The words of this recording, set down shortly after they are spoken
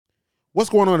What's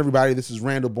going on, everybody? This is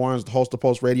Randall Barnes, the host of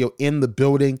Post Radio, in the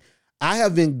building. I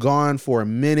have been gone for a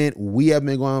minute. We have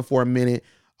been gone for a minute.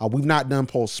 We've not done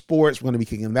Post Sports. We're going to be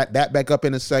kicking that back up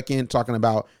in a second, talking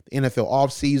about the NFL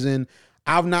offseason.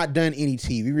 I've not done any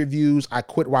TV reviews. I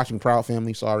quit watching Proud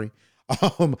Family. Sorry.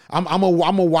 I'm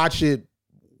gonna watch it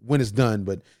when it's done,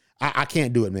 but I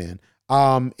can't do it, man.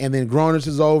 And then Grown-ups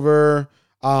is over,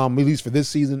 at least for this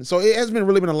season. So it has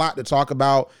really been a lot to talk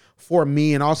about for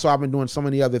me, and also I've been doing so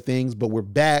many other things, but we're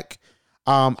back.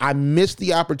 I missed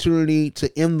the opportunity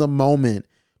to, in the moment,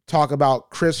 talk about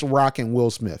Chris Rock and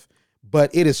Will Smith,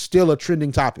 but it is still a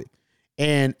trending topic.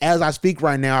 And as I speak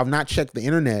right now, I've not checked the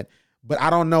internet, but I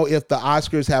don't know if the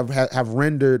Oscars have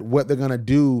rendered what they're going to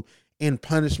do in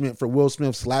punishment for Will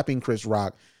Smith slapping Chris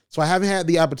Rock. So I haven't had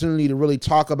the opportunity to really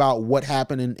talk about what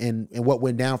happened and what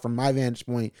went down from my vantage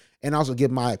point, and also give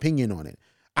my opinion on it.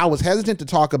 I was hesitant to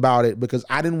talk about it because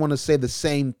I didn't want to say the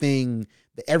same thing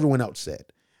that everyone else said.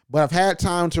 But I've had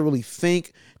time to really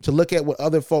think, to look at what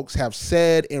other folks have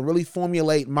said, and really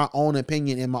formulate my own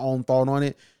opinion and my own thought on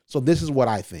it. So this is what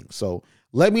I think. So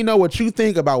let me know what you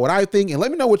think about what I think, and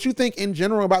let me know what you think in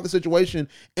general about the situation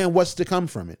and what's to come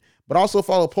from it. But also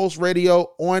follow Post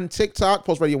Radio on TikTok,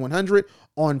 Post Radio 100,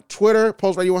 on Twitter,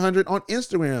 Post Radio 100, on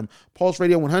Instagram, Post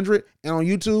Radio 100, and on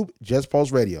YouTube, just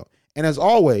Post Radio. And as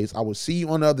always, I will see you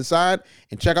on the other side,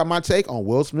 and check out my take on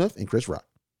Will Smith and Chris Rock.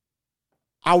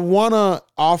 I want to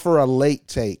offer a late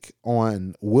take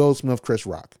on Will Smith, Chris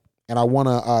Rock, and I want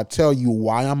to tell you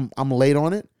why I'm late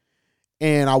on it,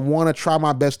 and I want to try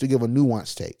my best to give a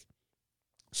nuanced take.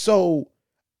 So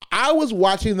I was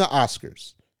watching the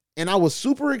Oscars, and I was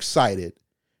super excited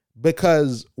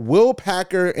because Will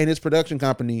Packer and his production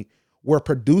company were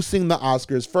producing the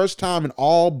Oscars. First time an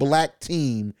all-black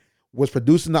team was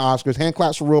producing the Oscars. Hand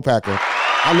claps for Will Packer.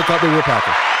 I look up to Will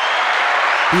Packer.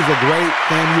 He's a great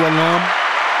FAMU alum,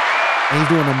 and he's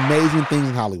doing amazing things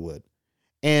in Hollywood.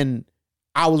 And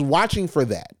I was watching for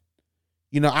that.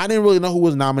 You know, I didn't really know who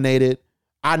was nominated.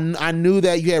 I knew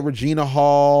that you had Regina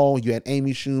Hall, you had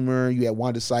Amy Schumer, you had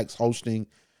Wanda Sykes hosting.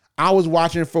 I was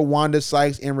watching for Wanda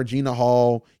Sykes and Regina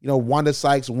Hall. You know, Wanda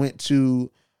Sykes went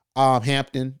to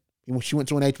Hampton. She went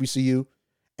to an HBCU.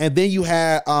 And then you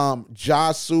had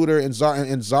Josh Suter and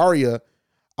Zaria.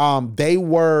 They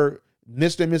were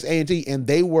Mr. and Miss A&T, and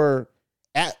they were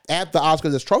at the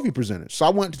Oscars as trophy presenters. So I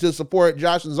went to support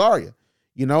Josh and Zaria.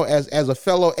 You know, as a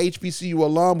fellow HBCU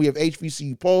alum, we have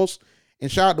HBCU Pulse.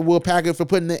 And shout out to Will Packer for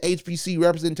putting the HBCU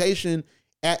representation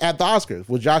at the Oscars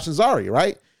with Josh and Zaria,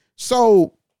 right?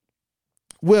 So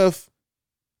with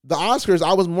the Oscars,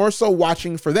 I was more so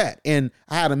watching for that. And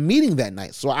I had a meeting that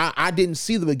night. So I didn't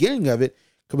see the beginning of it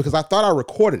because I thought I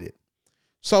recorded it.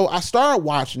 So I started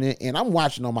watching it, and I'm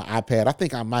watching on my iPad. I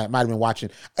think I might have been watching.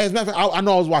 As a matter of fact, I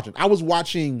know I was watching. I was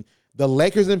watching the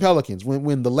Lakers and Pelicans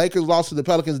when the Lakers lost to the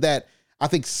Pelicans that, I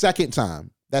think, second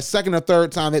or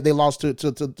third time that they lost to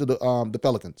the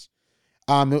Pelicans.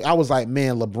 I was like,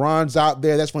 man, LeBron's out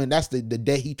there. That's the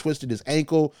day he twisted his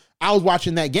ankle. I was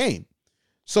watching that game.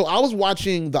 So I was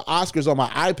watching the Oscars on my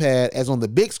iPad as on the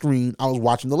big screen, I was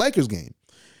watching the Lakers game.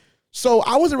 So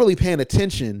I wasn't really paying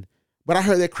attention, but I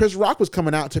heard that Chris Rock was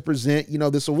coming out to present, you know,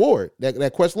 this award that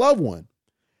Questlove won.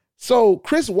 So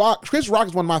Chris Rock is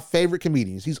one of my favorite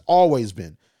comedians. He's always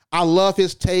been. I love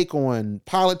his take on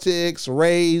politics,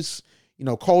 race, you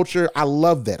know, culture. I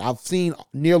love that. I've seen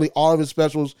nearly all of his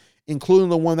specials, including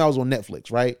the one that was on Netflix,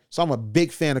 right? So I'm a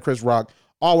big fan of Chris Rock.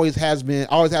 Always have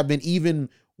been, even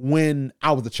when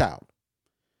I was a child.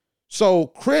 So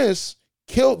Chris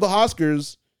killed the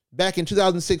Oscars back in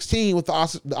 2016 with the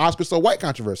Oscars So White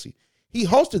controversy. He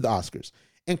hosted the Oscars.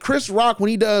 And Chris Rock, when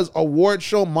he does award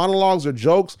show monologues or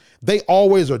jokes, they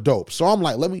always are dope. So I'm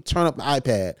like, let me turn up the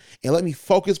iPad and let me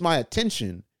focus my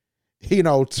attention, you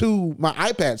know, to my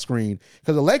iPad screen,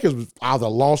 because the Lakers was either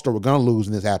lost or were going to lose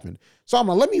when this happened. So I'm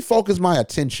like, let me focus my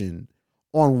attention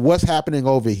on what's happening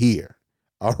over here,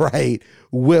 all right,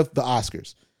 with the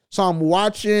Oscars. So I'm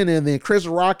watching, and then Chris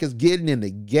Rock is getting in the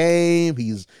game.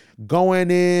 He's going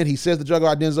in. He says the joke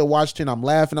about Denzel Washington. I'm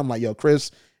laughing. I'm like, yo,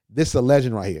 Chris, this is a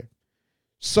legend right here.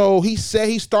 So he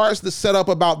starts the setup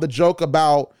about the joke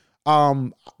about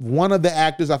one of the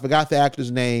actors, I forgot the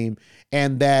actor's name,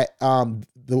 and that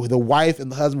the wife and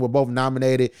the husband were both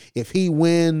nominated. If he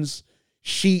wins,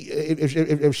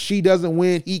 if she doesn't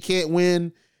win, he can't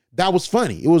win. That was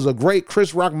funny. It was a great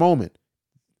Chris Rock moment.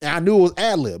 And I knew it was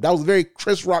ad-lib. That was a very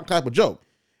Chris Rock type of joke.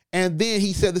 And then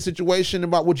he said the situation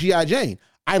about with G.I. Jane.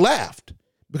 I laughed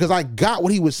because I got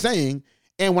what he was saying.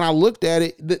 And when I looked at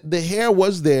it, the hair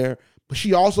was there, but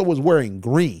she also was wearing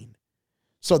green.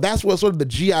 So that's where sort of the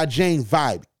G.I. Jane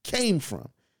vibe came from.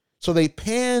 So they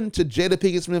pan to Jada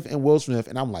Pinkett Smith and Will Smith,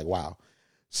 and I'm like, wow.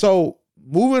 So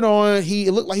moving on,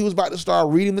 it looked like he was about to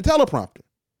start reading the teleprompter.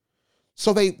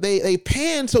 So they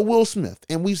pan to Will Smith,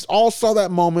 and we all saw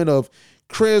that moment of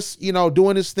Chris,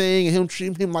 doing his thing, and him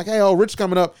treating him like, hey, Rich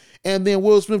coming up, and then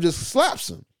Will Smith just slaps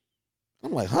him.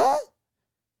 I'm like, huh?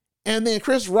 And then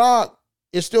Chris Rock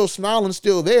is still smiling,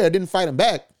 still there, didn't fight him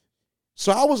back.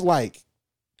 So I was like,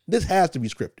 this has to be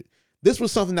scripted. This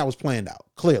was something that was planned out,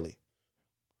 clearly.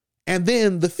 And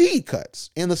then the feed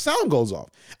cuts and the sound goes off.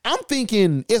 I'm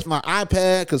thinking it's my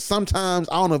iPad, because sometimes,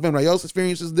 I don't know if anybody else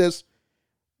experiences this,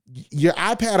 your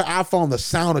iPad or iPhone, the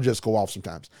sound will just go off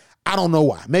sometimes. I don't know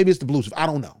why. Maybe it's the Bluetooth. I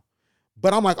don't know.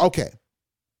 But I'm like, okay,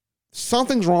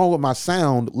 something's wrong with my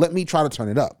sound. Let me try to turn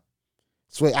it up.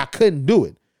 So I couldn't do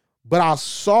it. But I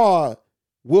saw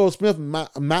Will Smith's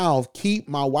mouth, keep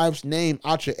my wife's name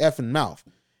out your effing mouth.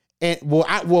 And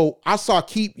I saw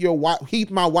keep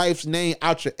my wife's name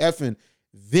out your effing.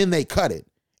 Then they cut it.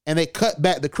 And they cut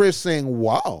back to Chris saying,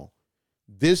 wow,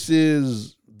 this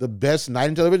is the best night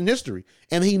in television history.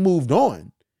 And he moved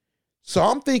on. So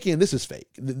I'm thinking this is fake.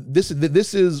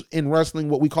 This is in wrestling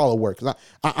what we call a work. Because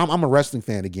I'm a wrestling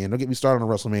fan again. Don't get me started on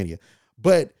WrestleMania.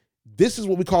 But this is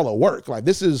what we call a work. Like,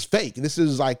 this is fake. This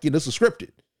is like, this is scripted.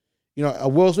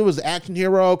 Will Smith was an action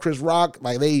hero. Chris Rock,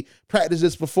 like, they practiced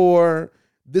this before.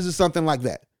 This is something like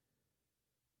that.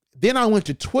 Then I went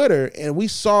to Twitter and we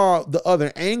saw the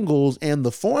other angles and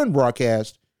the foreign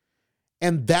broadcast.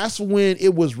 And that's when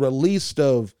it was released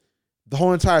of the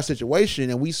whole entire situation.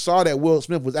 And we saw that Will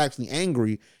Smith was actually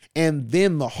angry. And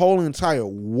then the whole entire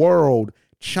world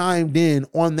chimed in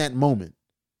on that moment.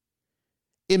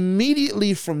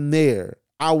 Immediately from there,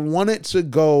 I wanted to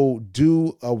go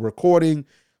do a recording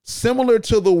similar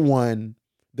to the one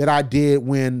that I did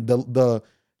when the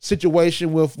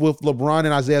situation with LeBron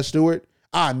and Isaiah Stewart.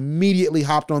 I immediately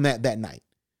hopped on that night.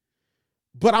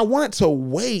 But I wanted to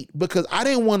wait because I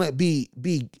didn't want to be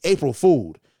April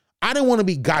Fooled. I didn't want to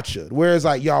be gotcha, where it's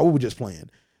like, y'all, we were just playing.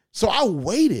 So I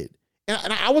waited.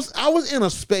 And I was in a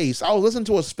space. I was listening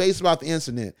to a space about the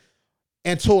incident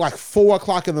until like 4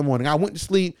 o'clock in the morning. I went to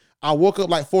sleep. I woke up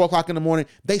like 4 o'clock in the morning.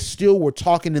 They still were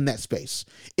talking in that space.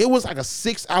 It was like a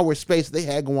 6-hour space they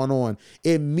had going on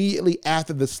immediately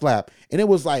after the slap. And it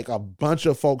was like a bunch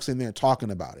of folks in there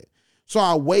talking about it. So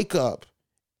I wake up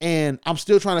and I'm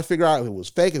still trying to figure out if it was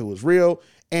fake, if it was real,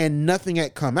 and nothing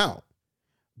had come out.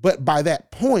 But by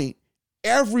that point,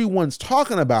 everyone's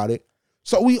talking about it.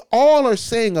 So we all are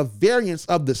saying a variance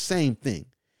of the same thing.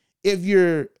 If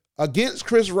you're against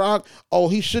Chris Rock, oh,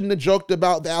 he shouldn't have joked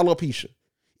about the alopecia.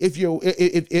 If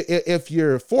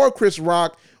you're for Chris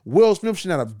Rock, Will Smith should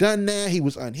not have done that. He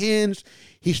was unhinged.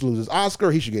 He should lose his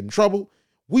Oscar. He should get in trouble.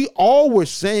 We all were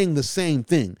saying the same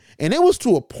thing. And it was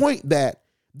to a point that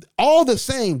all the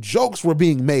same jokes were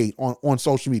being made on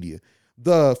social media.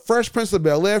 The Fresh Prince of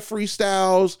Bel-Air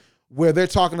freestyles where they're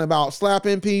talking about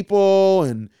slapping people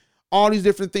and all these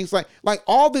different things. Like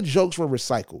all the jokes were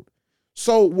recycled.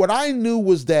 So what I knew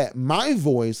was that my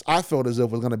voice, I felt as if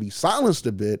was going to be silenced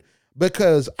a bit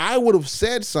because I would have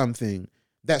said something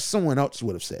that someone else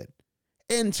would have said.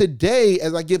 And today,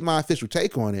 as I give my official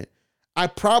take on it, I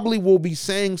probably will be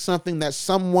saying something that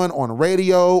someone on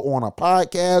radio or on a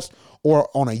podcast or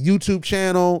on a YouTube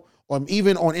channel or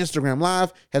even on Instagram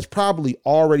Live has probably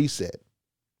already said.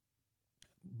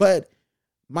 But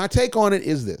my take on it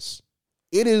is this.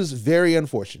 It is very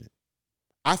unfortunate.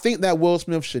 I think that Will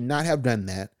Smith should not have done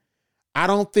that. I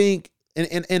don't think, and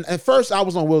at first I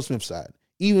was on Will Smith's side,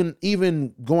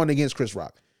 even going against Chris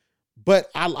Rock. But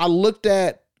I looked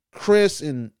at Chris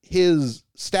and his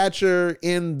stature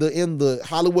in the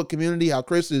Hollywood community, how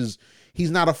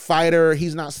he's not a fighter,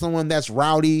 he's not someone that's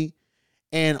rowdy,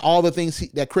 and all the things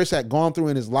that Chris had gone through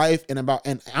in his life,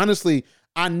 and honestly,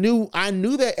 I knew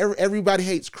that everybody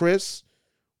hates Chris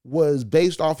was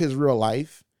based off his real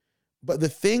life. But the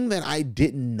thing that I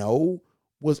didn't know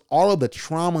was all of the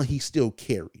trauma he still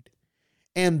carried.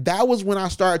 And that was when I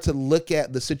started to look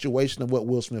at the situation of what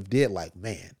Will Smith did. Like,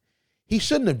 man, he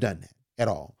shouldn't have done that at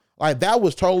all. Like, that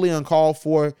was totally uncalled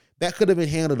for. That could have been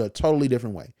handled a totally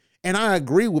different way. And I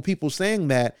agree with people saying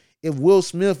that if Will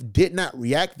Smith did not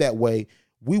react that way,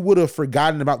 we would have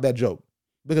forgotten about that joke.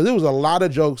 Because there was a lot of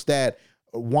jokes that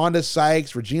Wanda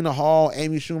Sykes, Regina Hall,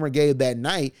 Amy Schumer gave that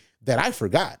night that I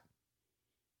forgot.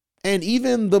 And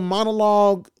even the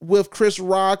monologue with Chris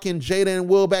Rock and Jada and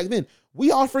Will back then, we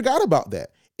all forgot about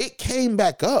that. It came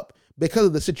back up because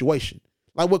of the situation.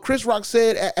 Like what Chris Rock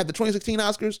said at the 2016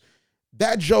 Oscars,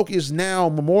 that joke is now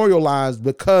memorialized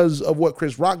because of what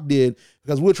Chris Rock did,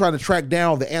 because we're trying to track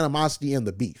down the animosity and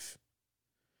the beef.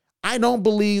 I don't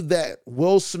believe that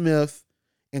Will Smith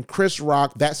and Chris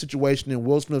Rock, that situation, and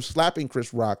Will Smith slapping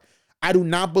Chris Rock, I do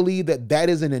not believe that that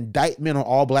is an indictment on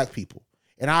all black people.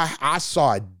 And I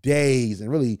saw days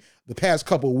and really the past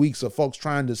couple of weeks of folks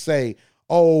trying to say,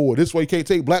 oh, this way you can't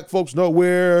take black folks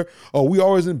nowhere. Oh, we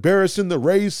always embarrassing the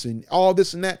race and all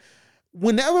this and that.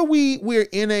 Whenever we're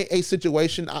in a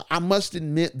situation, I must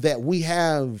admit that we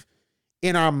have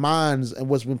in our minds and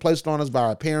what's been placed on us by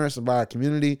our parents and by our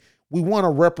community, we want to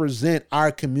represent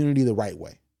our community the right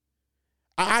way.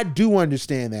 I do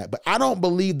understand that, but I don't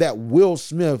believe that Will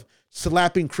Smith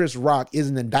slapping Chris Rock is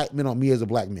an indictment on me as a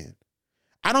black man.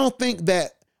 I don't think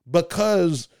that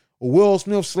because Will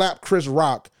Smith slapped Chris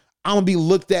Rock, I'm going to be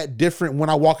looked at different when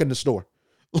I walk in the store.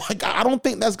 Like, I don't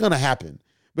think that's going to happen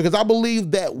because I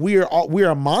believe that we're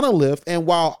a monolith. And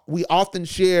while we often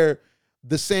share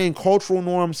the same cultural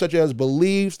norms, such as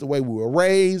beliefs, the way we were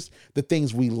raised, the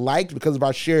things we liked because of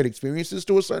our shared experiences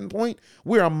to a certain point,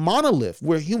 we're a monolith.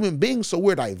 We're human beings, so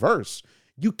we're diverse.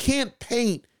 You can't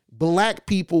paint black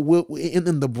people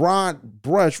in the broad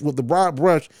brush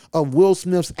of Will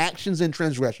Smith's actions and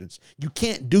transgressions. You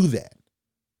can't do that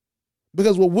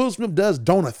because what Will Smith does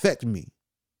don't affect me.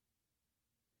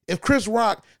 If Chris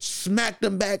Rock smacked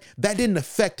him back, that didn't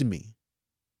affect me.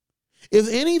 If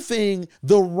anything,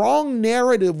 the wrong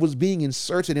narrative was being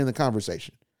inserted in the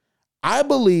conversation. I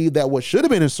believe that what should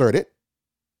have been inserted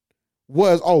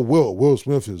was, oh, Will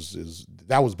Smith is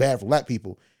that was bad for black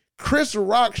people. Chris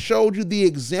Rock showed you the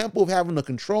example of having the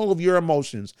control of your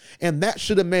emotions, and that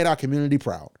should have made our community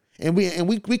proud. And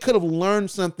we could have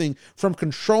learned something from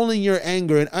controlling your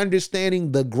anger and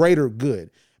understanding the greater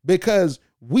good, because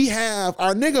we have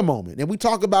our nigga moment, and we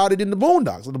talk about it in the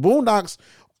Boondocks. So the Boondocks,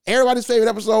 everybody's favorite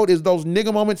episode is those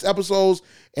nigga moments episodes,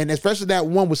 and especially that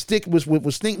one with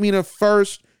Stink Meaner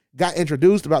first got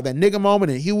introduced about that nigga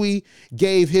moment, and Huey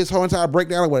gave his whole entire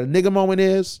breakdown of what a nigga moment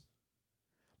is.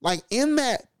 Like in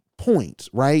that point,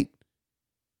 right?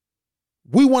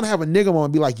 We want to have a nigga moment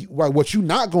and be like, what you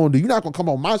not going to do? You're not going to come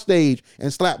on my stage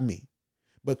and slap me.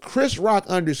 But Chris Rock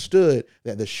understood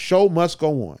that the show must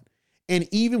go on. And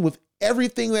even with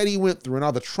everything that he went through and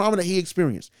all the trauma that he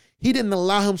experienced, he didn't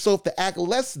allow himself to act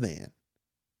less than.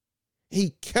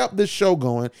 He kept the show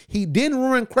going. He didn't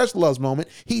ruin Questlove's moment.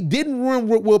 He didn't ruin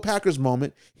Will Packer's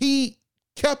moment. He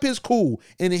kept his cool.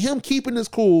 And in him keeping his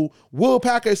cool, Will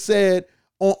Packer said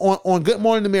on Good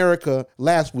Morning America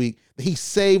last week that he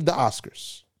saved the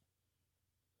Oscars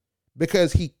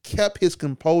because he kept his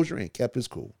composure and kept his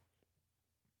cool.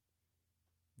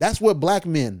 That's what black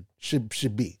men should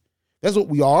be. That's what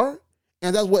we are,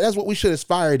 and that's what we should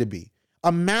aspire to be.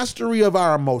 A mastery of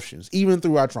our emotions, even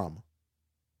through our trauma.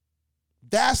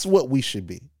 That's what we should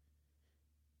be.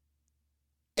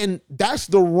 And that's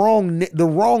the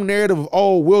wrong narrative of,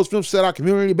 oh, Will Smith set our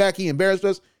community back, he embarrassed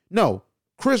us. No,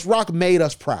 Chris Rock made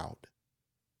us proud.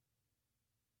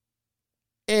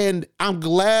 And I'm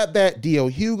glad that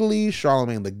D.L. Hughley,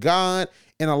 Charlamagne the God,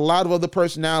 and a lot of other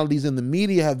personalities in the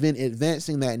media have been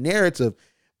advancing that narrative.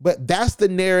 But that's the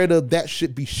narrative that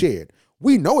should be shared.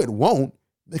 We know it won't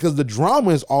because the drama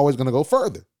is always going to go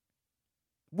further.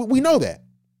 We know that.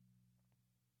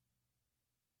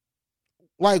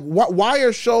 Like, why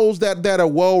are shows that are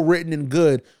well-written and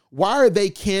good, why are they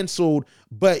canceled,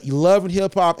 but Love and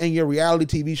Hip Hop and your reality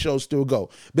TV shows still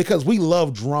go? Because we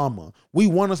love drama. We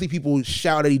want to see people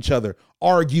shout at each other,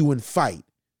 argue, and fight.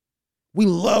 We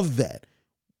love that.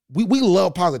 We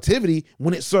love positivity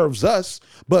when it serves us,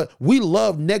 but we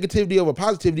love negativity over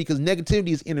positivity because negativity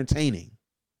is entertaining.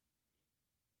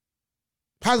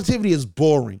 Positivity is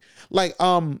boring. Like,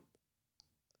 I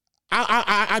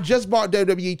just bought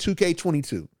WWE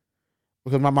 2K22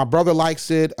 because my brother likes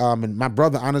it. And my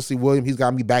brother, honestly, William, he's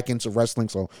got me back into wrestling.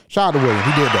 So shout out to William.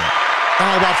 He did that. And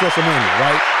I watched WrestleMania,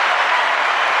 right?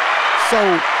 So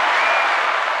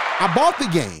I bought the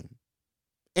game,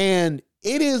 and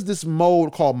it is this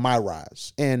mode called My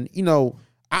Rise. And, you know,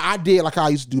 I did like I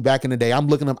used to do back in the day. I'm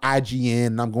looking up IGN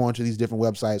and I'm going to these different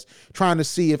websites trying to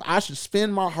see if I should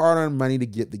spend my hard-earned money to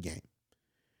get the game.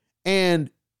 And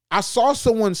I saw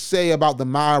someone say about the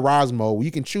My Rise mode, where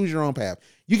you can choose your own path.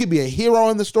 You could be a hero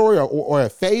in the story or a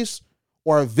face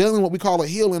or a villain, what we call a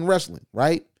heel in wrestling,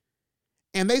 right?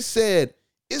 And they said,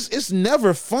 it's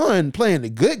never fun playing the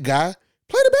good guy.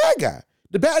 Play the bad guy.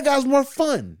 The bad guy's more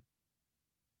fun.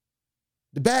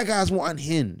 The bad guy's more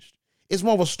unhinged. It's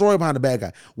more of a story behind the bad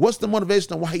guy. What's the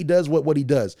motivation of why he does what he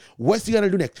does? What's he gonna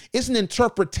do next? It's an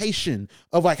interpretation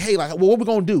of like, hey, like, well, what we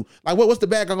gonna do? Like, what's the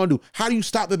bad guy gonna do? How do you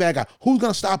stop the bad guy? Who's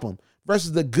gonna stop him?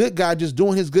 Versus the good guy just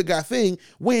doing his good guy thing.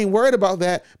 We ain't worried about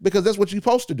that because that's what you're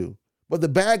supposed to do. But the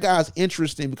bad guy is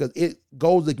interesting because it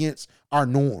goes against our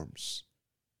norms.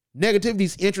 Negativity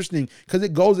is interesting because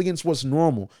it goes against what's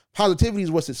normal. Positivity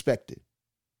is what's expected.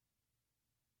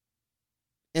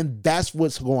 And that's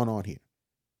what's going on here.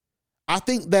 I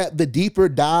think that the deeper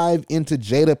dive into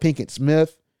Jada Pinkett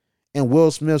Smith and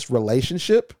Will Smith's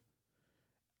relationship,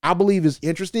 I believe is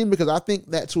interesting because I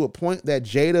think that to a point that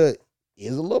Jada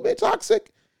is a little bit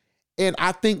toxic. And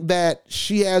I think that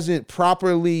she hasn't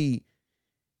properly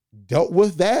dealt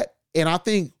with that. And I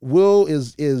think Will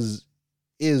is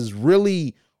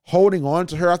really holding on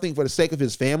to her, I think, for the sake of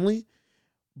his family.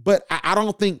 But I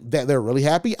don't think that they're really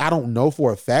happy. I don't know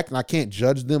for a fact, and I can't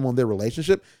judge them on their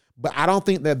relationship, but I don't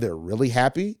think that they're really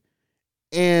happy.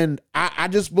 And I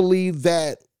just believe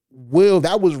that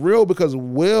that was real because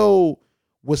Will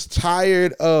was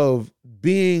tired of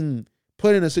being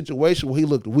put in a situation where he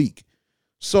looked weak.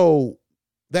 So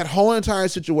that whole entire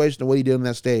situation of what he did on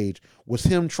that stage was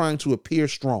him trying to appear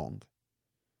strong.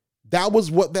 That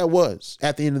was what that was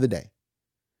at the end of the day.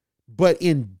 But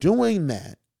in doing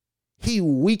that, he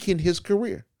weakened his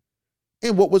career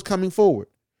and what was coming forward.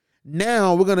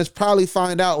 Now we're going to probably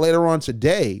find out later on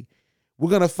today, we're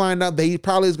going to find out that he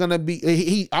probably is going to be,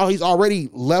 he's already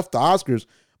left the Oscars,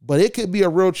 but it could be a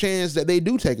real chance that they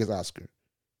do take his Oscar.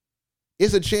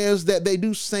 It's a chance that they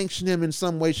do sanction him in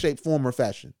some way, shape, form, or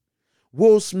fashion.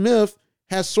 Will Smith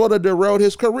has sort of derailed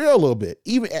his career a little bit.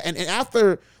 And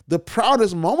after the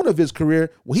proudest moment of his career,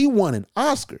 he won an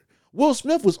Oscar. Will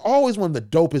Smith was always one of the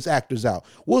dopest actors out.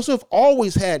 Will Smith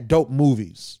always had dope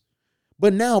movies.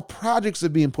 But now projects are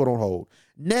being put on hold.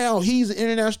 Now he's an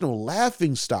international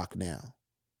laughingstock now.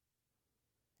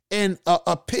 And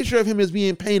a picture of him is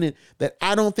being painted that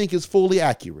I don't think is fully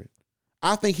accurate.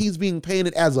 I think he's being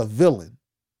painted as a villain.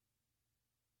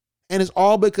 And it's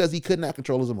all because he could not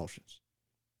control his emotions.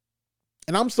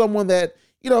 And I'm someone that,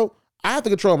 I have to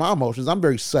control my emotions. I'm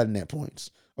very sudden at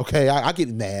points. Okay, I get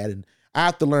mad and I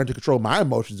have to learn to control my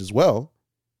emotions as well.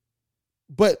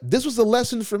 But this was a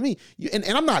lesson for me. And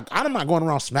I'm not going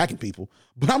around smacking people,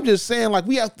 but I'm just saying, like,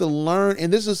 we have to learn.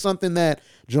 And this is something that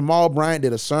Jamal Bryant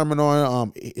did a sermon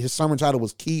on. His sermon title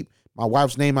was Keep My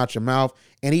Wife's Name Out Your Mouth.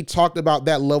 And he talked about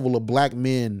that level of black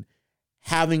men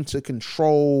having to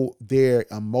control their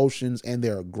emotions and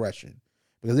their aggression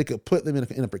because it could put them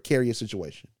in a precarious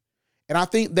situation. And I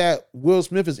think that Will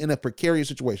Smith is in a precarious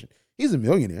situation. He's a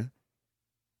millionaire.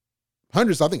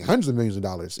 Hundreds of millions of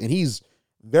dollars. And he's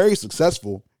very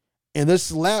successful. And this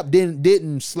slap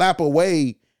didn't slap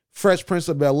away Fresh Prince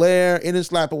of Bel-Air. It didn't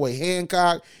slap away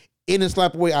Hancock. It didn't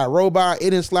slap away iRobot.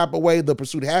 It didn't slap away The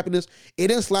Pursuit of Happiness. It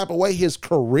didn't slap away his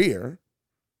career.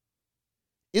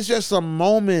 It's just a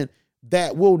moment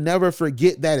that we'll never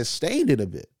forget that has stained it a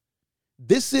bit.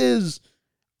 This is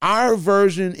our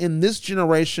version in this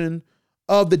generation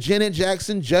of the Janet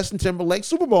Jackson, Justin Timberlake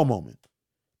Super Bowl moment.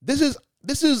 This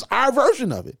is our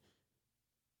version of it.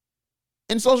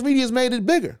 And social media has made it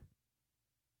bigger.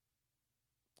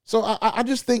 So I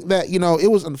just think that, it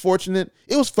was unfortunate.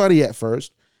 It was funny at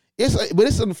first. But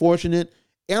it's unfortunate.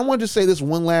 And I want to just say this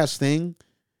one last thing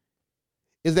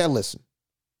is that, listen,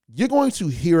 you're going to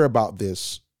hear about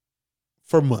this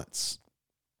for months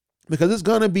because it's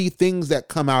going to be things that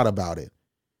come out about it.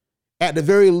 At the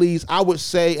very least, I would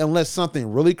say, unless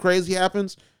something really crazy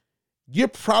happens, you're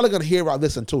probably going to hear about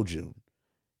this until June.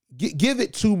 Give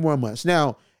it 2 more months.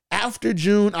 Now, after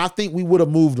June, I think we would have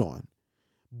moved on.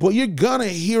 But you're going to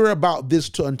hear about this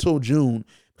until June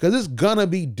because it's going to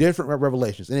be different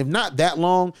revelations. And if not that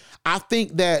long, I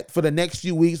think that for the next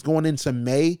few weeks going into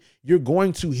May, you're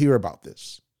going to hear about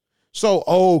this.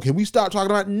 So, can we stop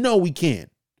talking about it? No, we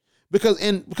can't.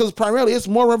 Because primarily it's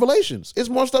more revelations. It's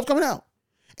more stuff coming out.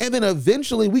 And then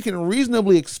eventually we can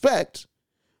reasonably expect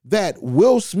that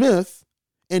Will Smith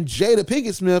and Jada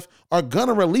Pinkett Smith are going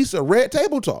to release a Red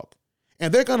Table Talk.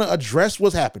 And they're going to address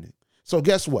what's happening. So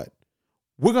guess what?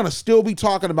 We're going to still be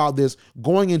talking about this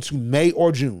going into May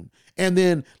or June. And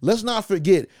then let's not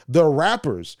forget the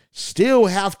rappers still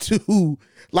have to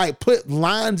put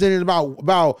lines in it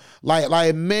about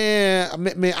man,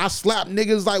 I slap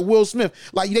niggas like Will Smith.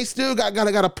 They still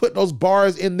gotta put those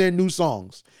bars in their new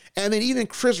songs. And then even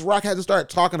Chris Rock hasn't started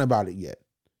talking about it yet.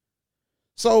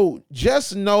 So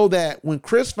just know that when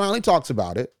Chris finally talks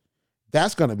about it,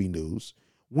 that's going to be news.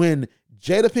 When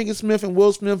Jada Pinkett Smith and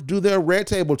Will Smith do their Red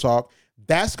Table Talk,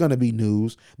 that's going to be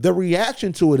news. The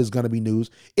reaction to it is going to be news.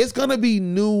 It's going to be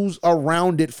news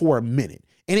around it for a minute.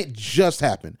 And it just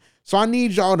happened. So I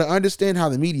need y'all to understand how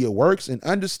the media works and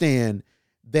understand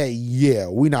that,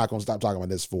 we're not going to stop talking about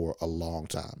this for a long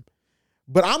time.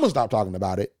 But I'm going to stop talking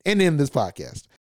about it and end this podcast.